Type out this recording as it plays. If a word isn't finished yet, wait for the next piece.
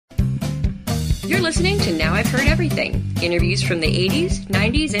You're listening to Now I've Heard Everything. Interviews from the 80s,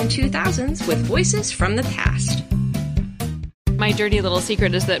 90s, and 2000s with voices from the past. My dirty little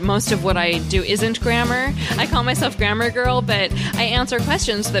secret is that most of what I do isn't grammar. I call myself Grammar Girl, but I answer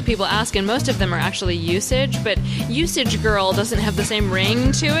questions that people ask, and most of them are actually usage, but Usage Girl doesn't have the same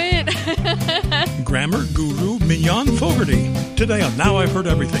ring to it. Grammar guru Mignon Fogarty. Today on Now I've Heard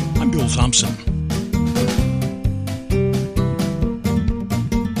Everything, I'm Bill Thompson.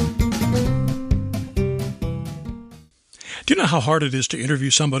 Do you know how hard it is to interview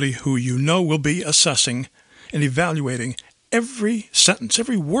somebody who you know will be assessing and evaluating every sentence,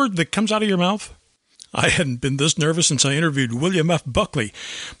 every word that comes out of your mouth? I hadn't been this nervous since I interviewed William F. Buckley,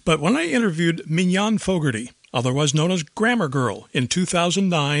 but when I interviewed Mignon Fogarty, otherwise known as Grammar Girl, in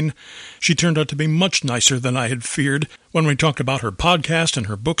 2009, she turned out to be much nicer than I had feared. When we talked about her podcast and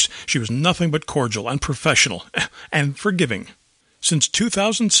her books, she was nothing but cordial and professional and forgiving. Since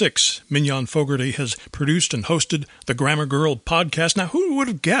 2006, Mignon Fogarty has produced and hosted the Grammar Girl podcast. Now, who would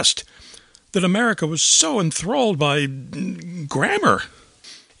have guessed that America was so enthralled by grammar?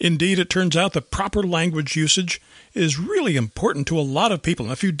 Indeed, it turns out that proper language usage is really important to a lot of people.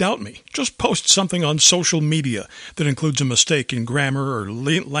 And if you doubt me, just post something on social media that includes a mistake in grammar or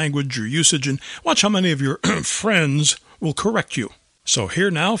language or usage, and watch how many of your friends will correct you. So here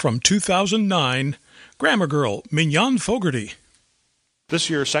now from 2009, Grammar Girl, Mignon Fogarty. This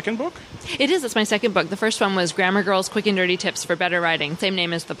your second book? It is. It's my second book. The first one was Grammar Girl's Quick and Dirty Tips for Better Writing. Same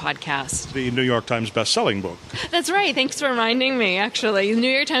name as the podcast. The New York Times best-selling book. That's right. Thanks for reminding me, actually. New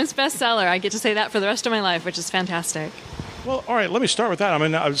York Times bestseller. I get to say that for the rest of my life, which is fantastic. Well, all right, let me start with that. I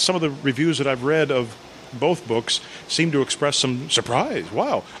mean, some of the reviews that I've read of both books seem to express some surprise.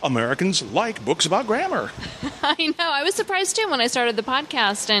 Wow, Americans like books about grammar. I know. I was surprised, too, when I started the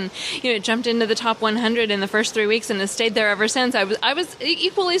podcast, and it jumped into the top 100 in the first 3 weeks and has stayed there ever since. I was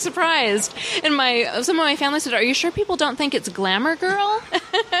equally surprised. And some of my family said, "Are you sure people don't think it's Glamour Girl?"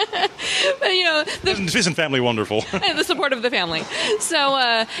 But, isn't family wonderful? The support of the family.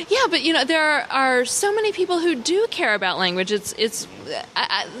 So, but, there are so many people who do care about language.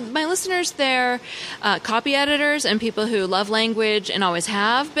 My listeners, they're copy editors and people who love language and always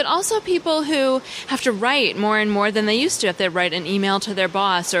have, but also people who have to write more and more than they used to. If they write an email to their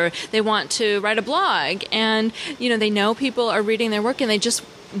boss or they want to write a blog, and they know people are reading their work and they just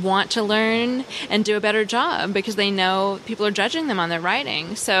want to learn and do a better job because they know people are judging them on their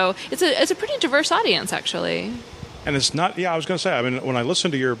writing. So it's a pretty diverse audience, actually. And it's not, I was going to say, I mean, when I listen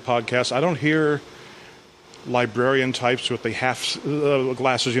to your podcast, I don't hear librarian types with the half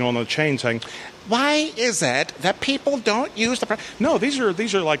glasses, on the chain saying, "Why is it that people don't use the?" No, these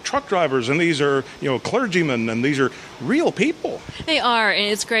are like truck drivers, and these are clergymen, and these are real people. They are, and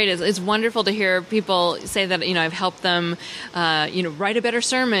it's great. It's wonderful to hear people say that I've helped them, write a better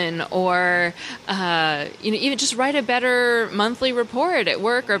sermon, or even just write a better monthly report at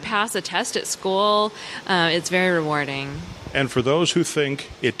work or pass a test at school. It's very rewarding. And for those who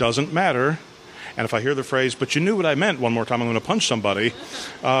think it doesn't matter. And if I hear the phrase, "but you knew what I meant," one more time, I'm going to punch somebody.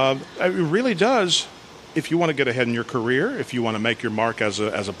 It really does. If you want to get ahead in your career, if you want to make your mark as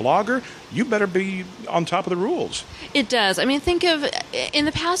a blogger, you better be on top of the rules. It does. I mean, think of, in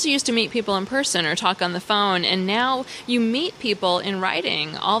the past you used to meet people in person or talk on the phone, and now you meet people in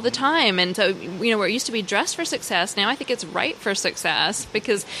writing all the time. And so, where it used to be dress for success, now I think it's write for success,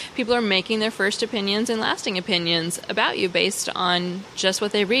 because people are making their first opinions and lasting opinions about you based on just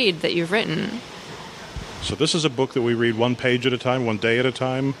what they read that you've written. So this is a book that we read one page at a time, one day at a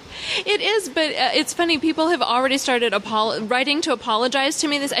time? It is, but it's funny. People have already started writing to apologize to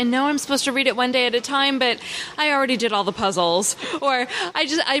me. I know I'm supposed to read it one day at a time, but I already did all the puzzles. Or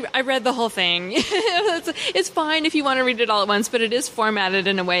I read the whole thing. It's fine if you want to read it all at once, but it is formatted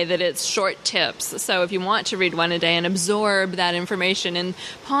in a way that it's short tips. So if you want to read one a day and absorb that information and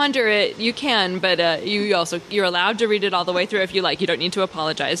ponder it, you can, but you're allowed to read it all the way through if you like. You don't need to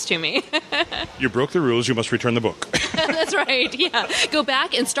apologize to me. You broke the rules. You must return the book. That's right, yeah. Go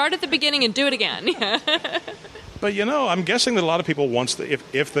back and start at the beginning and do it again. But, I'm guessing that a lot of people,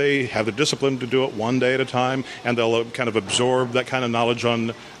 if they have the discipline to do it one day at a time, and they'll kind of absorb that kind of knowledge on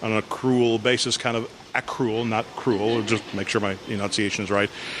a accrual basis, kind of accrual, not cruel, just make sure my enunciation is right,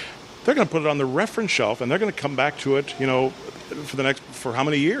 they're going to put it on the reference shelf, and they're going to come back to it, for how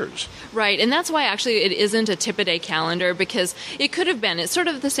many years? Right, and that's why actually it isn't a tip-a-day calendar, because it could have been. It's sort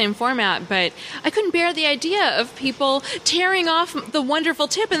of the same format, but I couldn't bear the idea of people tearing off the wonderful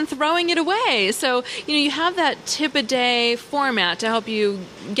tip and throwing it away. So, you have that tip-a-day format to help you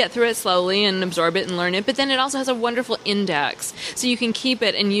get through it slowly and absorb it and learn it, but then it also has a wonderful index, so you can keep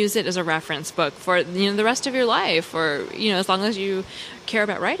it and use it as a reference book for the rest of your life, or as long as you care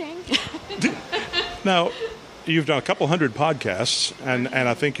about writing. Now, you've done a couple hundred podcasts, and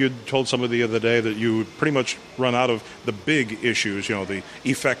I think you told somebody the other day that you pretty much run out of the big issues, the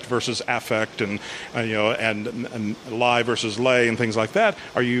effect versus affect, and lie versus lay, and things like that.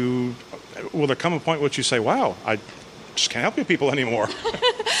 Will there come a point which you say, wow, I just can't help you people anymore?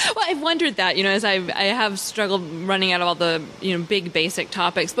 Well, I've wondered that, as I have struggled running out of all the, big basic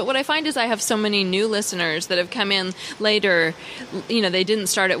topics. But what I find is I have so many new listeners that have come in later, they didn't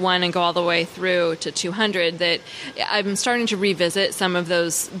start at 1 and go all the way through to 200, that I'm starting to revisit some of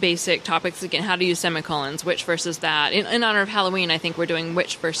those basic topics again. How to use semicolons, which versus that. In honor of Halloween, I think we're doing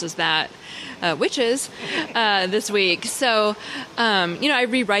which versus that. Witches this week. So, I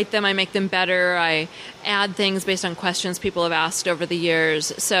rewrite them, I make them better, I add things based on questions people have asked over the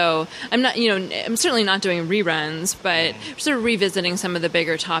years. So I'm not, I'm certainly not doing reruns, but sort of revisiting some of the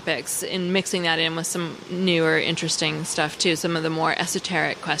bigger topics and mixing that in with some newer, interesting stuff too, some of the more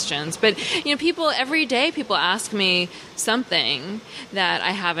esoteric questions. But, every day people ask me something that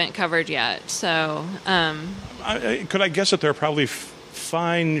I haven't covered yet. So, could I guess that there are probably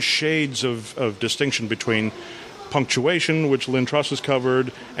fine shades of distinction between punctuation, which Lynn Truss has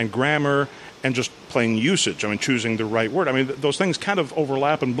covered, and grammar, and just plain usage. Choosing the right word. Those things kind of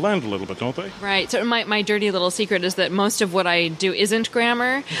overlap and blend a little bit, don't they? Right. So my dirty little secret is that most of what I do isn't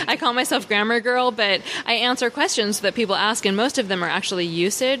grammar. I call myself grammar girl, but I answer questions that people ask, and most of them are actually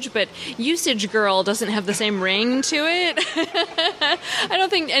usage, but usage girl doesn't have the same ring to it. I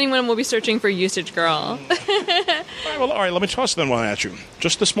don't think anyone will be searching for usage girl. All right, let me toss then one at you.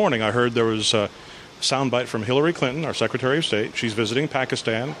 Just this morning I heard there was a soundbite from Hillary Clinton, our Secretary of State. She's visiting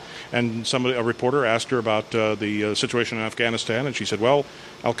Pakistan, and a reporter asked her about the situation in Afghanistan, and she said, well,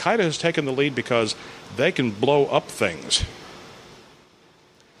 Al-Qaeda has taken the lead because they can blow up things.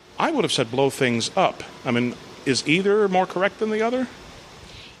 I would have said blow things up. Is either more correct than the other?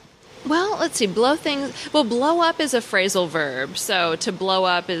 Well, let's see. Blow up is a phrasal verb, so to blow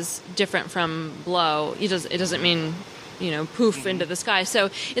up is different from blow. It doesn't mean poof into the sky.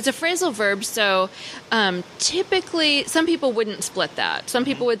 So it's a phrasal verb. So typically, some people wouldn't split that. Some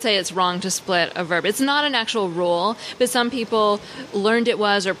people would say it's wrong to split a verb. It's not an actual rule, but some people learned it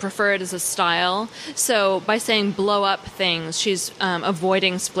was or prefer it as a style. So by saying blow up things, she's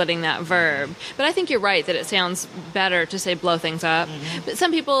avoiding splitting that verb. But I think you're right that it sounds better to say blow things up. But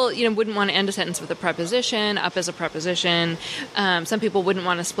some people, wouldn't want to end a sentence with a preposition, up as a preposition. Some people wouldn't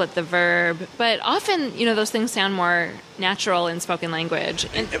want to split the verb. But often, those things sound more natural in spoken language.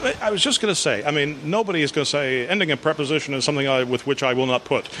 I was just going to say, nobody is going to say ending a preposition is something with which I will not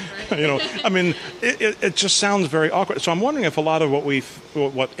put. It just sounds very awkward. So I'm wondering if a lot of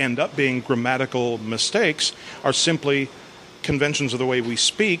what end up being grammatical mistakes are simply conventions of the way we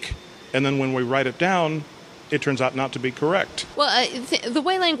speak, and then when we write it down, it turns out not to be correct. Well, the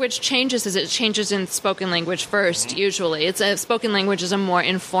way language changes is it changes in spoken language first, usually. Spoken language is a more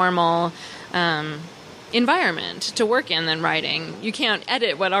informal environment to work in than writing. You can't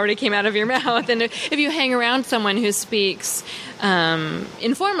edit what already came out of your mouth. And if you hang around someone who speaks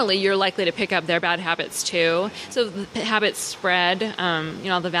informally, you're likely to pick up their bad habits too. So the habits spread.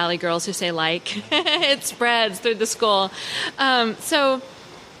 All the Valley girls who say like, it spreads through the school.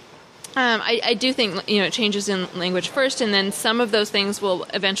 I do think, it changes in language first, and then some of those things will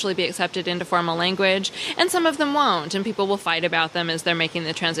eventually be accepted into formal language, and some of them won't, and people will fight about them as they're making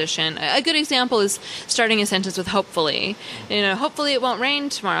the transition. A good example is starting a sentence with hopefully. Hopefully it won't rain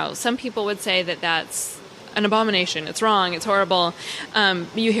tomorrow. Some people would say that that's an abomination. It's wrong. It's horrible.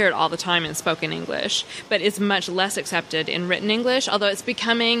 You hear it all the time in spoken English, but it's much less accepted in written English, although it's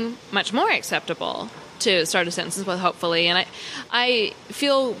becoming much more acceptable to start a sentence with hopefully. And I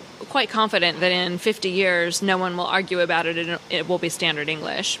feel quite confident that in 50 years, no one will argue about it and it will be standard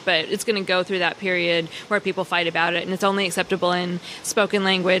English. But it's going to go through that period where people fight about it, and it's only acceptable in spoken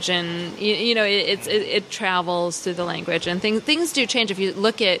language, and it travels through the language. And things do change. If you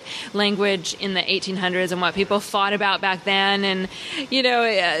look at language in the 1800s and what people fought about back then, and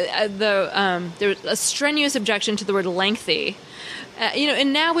there's a strenuous objection to the word lengthy.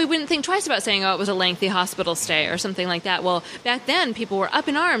 And now we wouldn't think twice about saying, oh, it was a lengthy hospital stay or something like that. Well, back then, people were up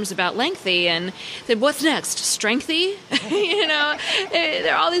in arms about lengthy and said, what's next? Strengthy?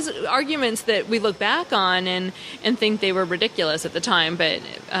 There are all these arguments that we look back on and think they were ridiculous at the time. But,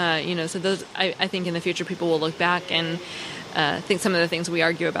 so those, I think in the future, people will look back and think some of the things we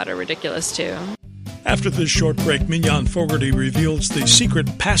argue about are ridiculous, too. After this short break, Mignon Fogarty reveals the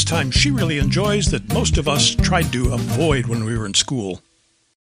secret pastime she really enjoys that most of us tried to avoid when we were in school.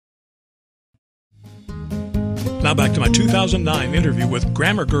 Now back to my 2009 interview with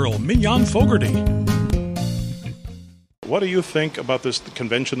grammar girl Mignon Fogarty. What do you think about this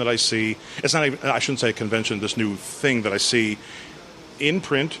convention that I see? It's not even, I shouldn't say a convention, this new thing that I see in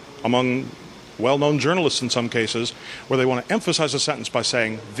print among well-known journalists in some cases, where they want to emphasize a sentence by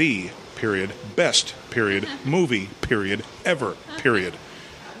saying the, period, best, period, movie, period, ever, period.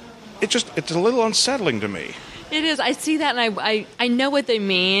 It's a little unsettling to me. It is. I see that, and I know what they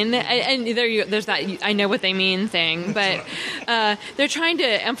mean. And there's that I know what they mean thing, but they're trying to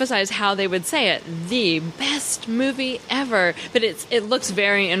emphasize how they would say it. The best movie ever. But it looks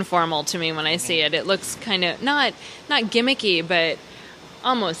very informal to me when I see it. It looks kind of not gimmicky, but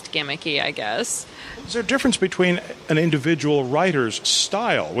almost gimmicky, I guess. Is there a difference between an individual writer's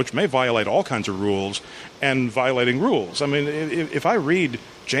style, which may violate all kinds of rules, and violating rules? I mean, if I read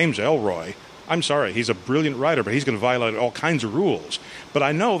James Ellroy, I'm sorry, he's a brilliant writer, but he's going to violate all kinds of rules. But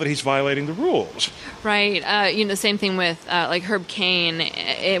I know that he's violating the rules. Right. Same thing with like Herb Cain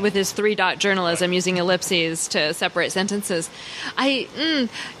with his 3-dot journalism, using ellipses to separate sentences.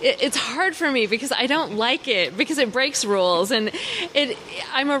 It's hard for me because I don't like it because it breaks rules, and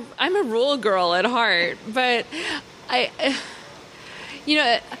I'm a rule girl at heart. But I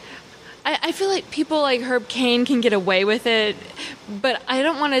feel like people like Herb Cain can get away with it, but I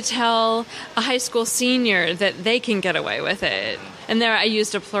don't want to tell a high school senior that they can get away with it. And there I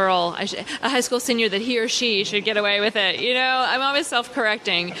used a plural, a high school senior, that he or she should get away with it. I'm always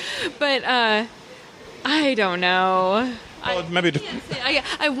self-correcting. But I don't know. Well,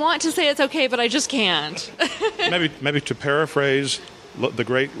 I want to say it's okay, but I just can't. maybe to paraphrase the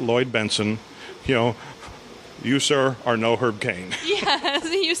great Lloyd Benson, you, sir, are no Herb Cain. Yes,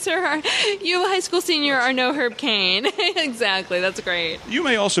 you high school senior are no Herb Cain. Exactly, that's great. You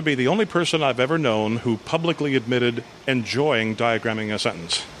may also be the only person I've ever known who publicly admitted enjoying diagramming a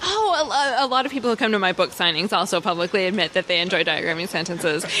sentence. Oh, a lot of people who come to my book signings also publicly admit that they enjoy diagramming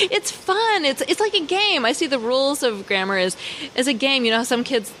sentences. It's fun. It's like a game. I see the rules of grammar as a game. How some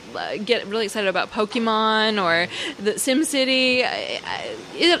kids get really excited about Pokemon or the SimCity.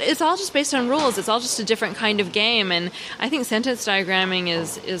 It's all just based on rules. It's all just a different kind of game, and I think sentence diagramming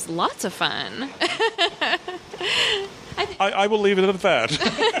is lots of fun. I will leave it at that.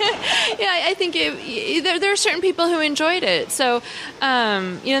 Yeah, I think there are certain people who enjoyed it. So,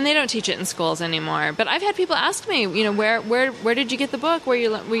 and they don't teach it in schools anymore. But I've had people ask me, where did you get the book? Were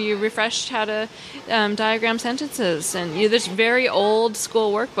you refreshed how to diagram sentences? And there's very old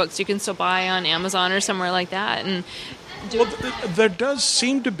school workbooks you can still buy on Amazon or somewhere like that. And there does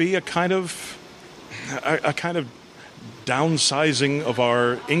seem to be a kind of downsizing of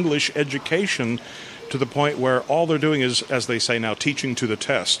our English education, to the point where all they're doing is, as they say now, teaching to the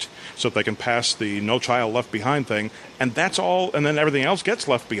test, so that they can pass the No Child Left Behind thing, and that's all, and then everything else gets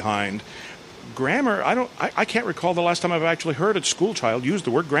left behind. Grammar, I can't recall the last time I've actually heard a school child use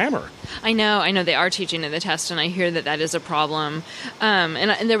the word grammar. I know they are teaching to the test, and I hear that is a problem.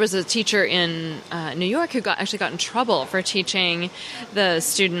 And there was a teacher in New York who got in trouble for teaching the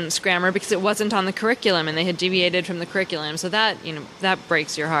students grammar because it wasn't on the curriculum, and they had deviated from the curriculum. So that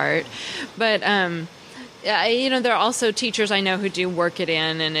breaks your heart. But there are also teachers I know who do work it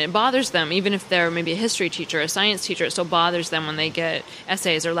in, and it bothers them. Even if they're maybe a history teacher, a science teacher, it still bothers them when they get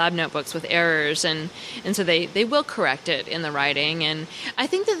essays or lab notebooks with errors, and so they will correct it in the writing. And I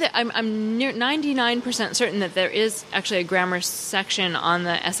think that I'm near 99% certain that there is actually a grammar section on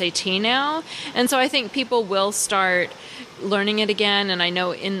the SAT now, and so I think people will start learning it again. And I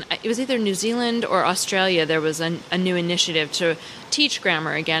know it was either New Zealand or Australia, there was a new initiative to teach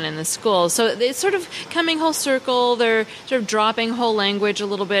grammar again in the schools. So it's sort of coming whole circle. They're sort of dropping whole language a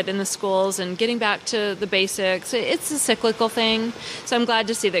little bit in the schools and getting back to the basics. It's a cyclical thing. So I'm glad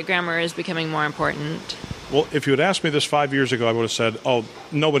to see that grammar is becoming more important. Well, if you had asked me this 5 years ago, I would have said,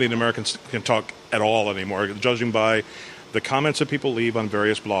 nobody in America can talk at all anymore, judging by the comments that people leave on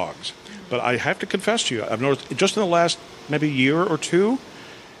various blogs. But I have to confess to you, I've noticed just in the last maybe year or two,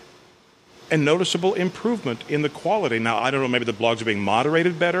 a noticeable improvement in the quality. Now, I don't know, maybe the blogs are being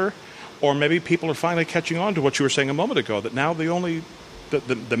moderated better, or maybe people are finally catching on to what you were saying a moment ago, that now the only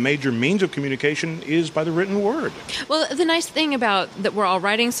the major means of communication is by the written word. Well, the nice thing about that we're all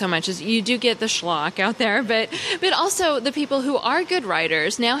writing so much is you do get the schlock out there, but also the people who are good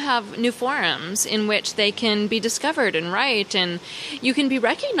writers now have new forums in which they can be discovered and write, and you can be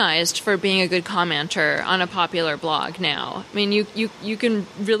recognized for being a good commenter on a popular blog now. I mean, you can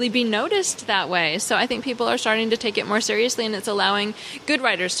really be noticed that way. So I think people are starting to take it more seriously, and it's allowing good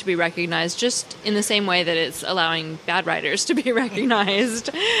writers to be recognized just in the same way that it's allowing bad writers to be recognized.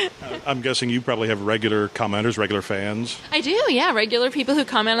 I'm guessing you probably have regular commenters, regular fans. I do, yeah. Regular people who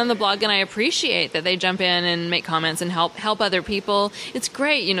comment on the blog, and I appreciate that they jump in and make comments and help other people. It's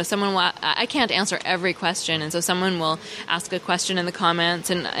great. You know, I can't answer every question, and so someone will ask a question in the comments,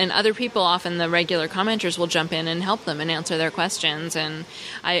 and other people, often the regular commenters, will jump in and help them and answer their questions, and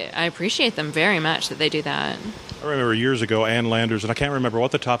I appreciate them very much that they do that. I remember years ago, Ann Landers, and I can't remember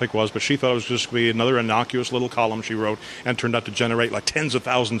what the topic was, but she thought it was just going to be another innocuous little column she wrote, and turned out to generate like tens of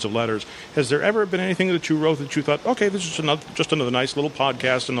thousands of letters. Has there ever been anything that you wrote that you thought, okay, this is just another nice little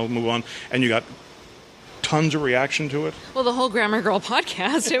podcast, and I'll move on, and you got tons of reaction to it? Well, the whole Grammar Girl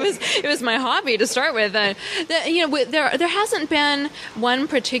podcast, it was my hobby to start with. There hasn't been one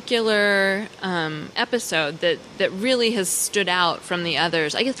particular episode that really has stood out from the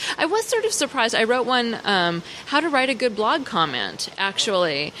others. I guess I was sort of surprised. I wrote one, how to write a good blog comment,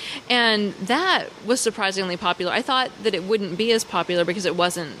 actually, and that was surprisingly popular. I thought that it wouldn't be as popular because it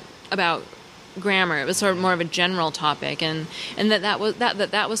wasn't about grammar. It was sort of more of a general topic, and that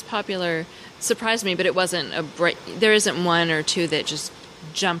was popular surprised me, but it wasn't there isn't one or two that just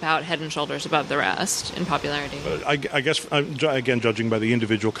jump out head and shoulders above the rest in popularity. I guess, again, judging by the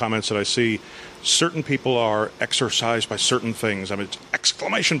individual comments that I see, certain people are exorcised by certain things. I mean, it's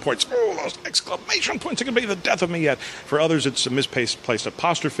exclamation points. Oh, those exclamation points are going to be the death of me yet. For others, it's a misplaced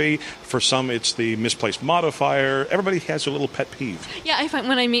apostrophe. For some, it's the misplaced modifier. Everybody has a little pet peeve. Yeah, I find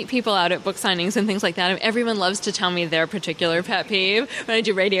when I meet people out at book signings and things like that, everyone loves to tell me their particular pet peeve. When I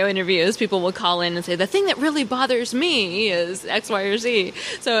do radio interviews, people will call in and say, the thing that really bothers me is X, Y, or Z.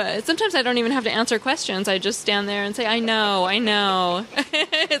 So sometimes I don't even have to answer questions. I just stand there and say, I know.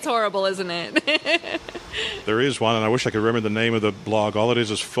 It's horrible, isn't it? There is one, and I wish I could remember the name of the blog. All it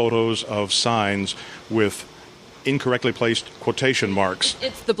is photos of signs with incorrectly placed quotation marks.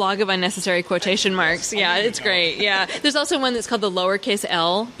 It's the blog of unnecessary quotation marks. Yeah, it's great. Yeah, there's also one that's called the lowercase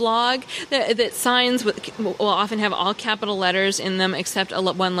L blog that signs will often have all capital letters in them except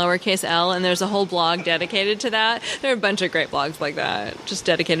one lowercase L, and there's a whole blog dedicated to that. There are a bunch of great blogs like that, just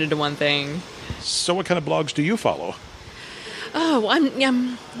dedicated to one thing. So what kind of blogs do you follow? Oh,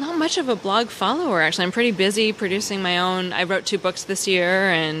 I'm not much of a blog follower, actually. I'm pretty busy producing my own. I wrote 2 books this year,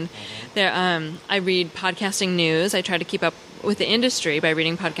 and I read podcasting news. I try to keep up with the industry by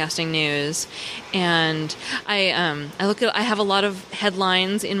reading podcasting news, and I have a lot of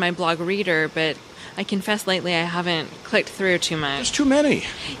headlines in my blog reader, but I confess lately I haven't clicked through too much. There's too many.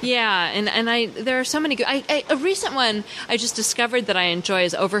 Yeah, and there are so many good. A recent one I just discovered that I enjoy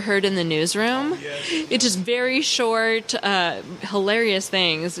is Overheard in the Newsroom. Yes. It's just very short, hilarious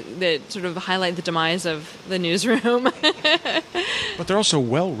things that sort of highlight the demise of the newsroom. But they're also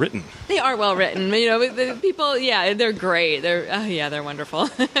well written. They are well written. You know, the people. Yeah, they're great. They're wonderful.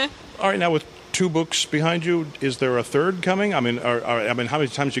 All right, now with 2 books behind you, is there a third coming? I mean, how many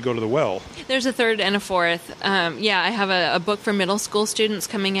times do you go to the well? There's a third and a fourth. I have a book for middle school students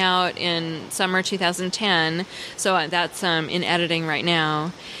coming out in summer 2010, so that's in editing right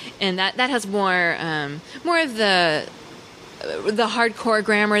now, and that has more of the hardcore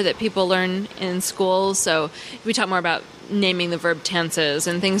grammar that people learn in school. So we talk more about naming the verb tenses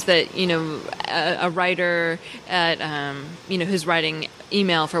and things that a writer at who's writing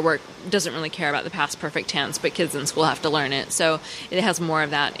email for work doesn't really care about the past perfect tense, but kids in school have to learn it. So it has more of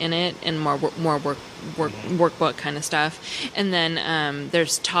that in it and more workbook kind of stuff. And then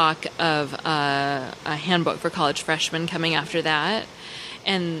there's talk of a handbook for college freshmen coming after that,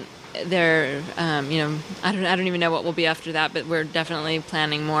 and they're I don't even know what will be after that, but we're definitely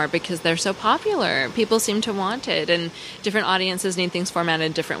planning more because they're so popular. People seem to want it, and different audiences need things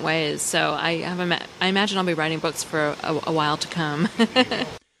formatted different ways. So I imagine I'll be writing books for a while to come.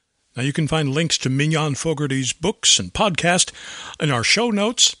 Now you can find links to Mignon Fogarty's books and podcast in our show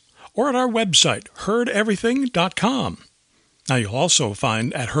notes or at our website, heardeverything.com. Now you'll also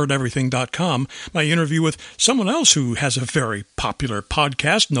find at heardeverything.com my interview with someone else who has a very popular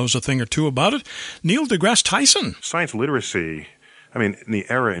podcast, knows a thing or two about it, Neil deGrasse Tyson. Science literacy, in the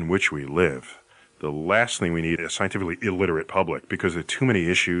era in which we live, the last thing we need is a scientifically illiterate public because there are too many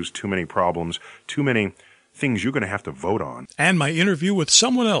issues, too many problems, too many things you're going to have to vote on. And my interview with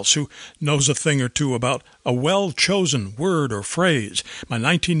someone else who knows a thing or two about a well-chosen word or phrase. My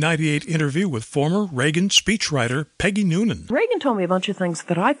 1998 interview with former Reagan speechwriter Peggy Noonan. Reagan told me a bunch of things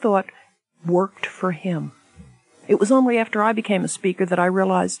that I thought worked for him. It was only after I became a speaker that I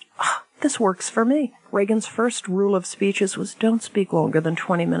realized, this works for me. Reagan's first rule of speeches was don't speak longer than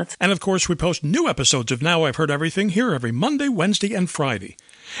 20 minutes. And of course, we post new episodes of Now I've Heard Everything here every Monday, Wednesday, and Friday.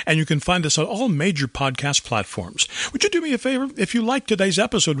 And you can find us on all major podcast platforms. Would you do me a favor? If you liked today's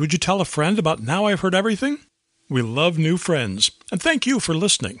episode, would you tell a friend about Now I've Heard Everything? We love new friends. And thank you for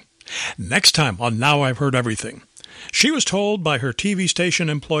listening. Next time on Now I've Heard Everything. She was told by her TV station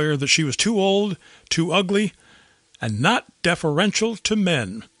employer that she was too old, too ugly, and not deferential to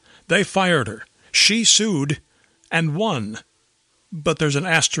men. They fired her. She sued and won. But there's an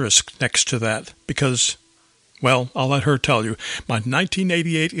asterisk next to that because, well, I'll let her tell you. My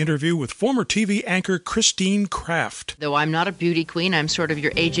 1988 interview with former TV anchor Christine Kraft. Though I'm not a beauty queen, I'm sort of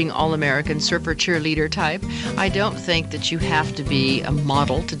your aging all-American surfer cheerleader type. I don't think that you have to be a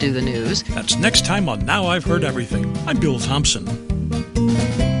model to do the news. That's next time on Now I've Heard Everything. I'm Bill Thompson.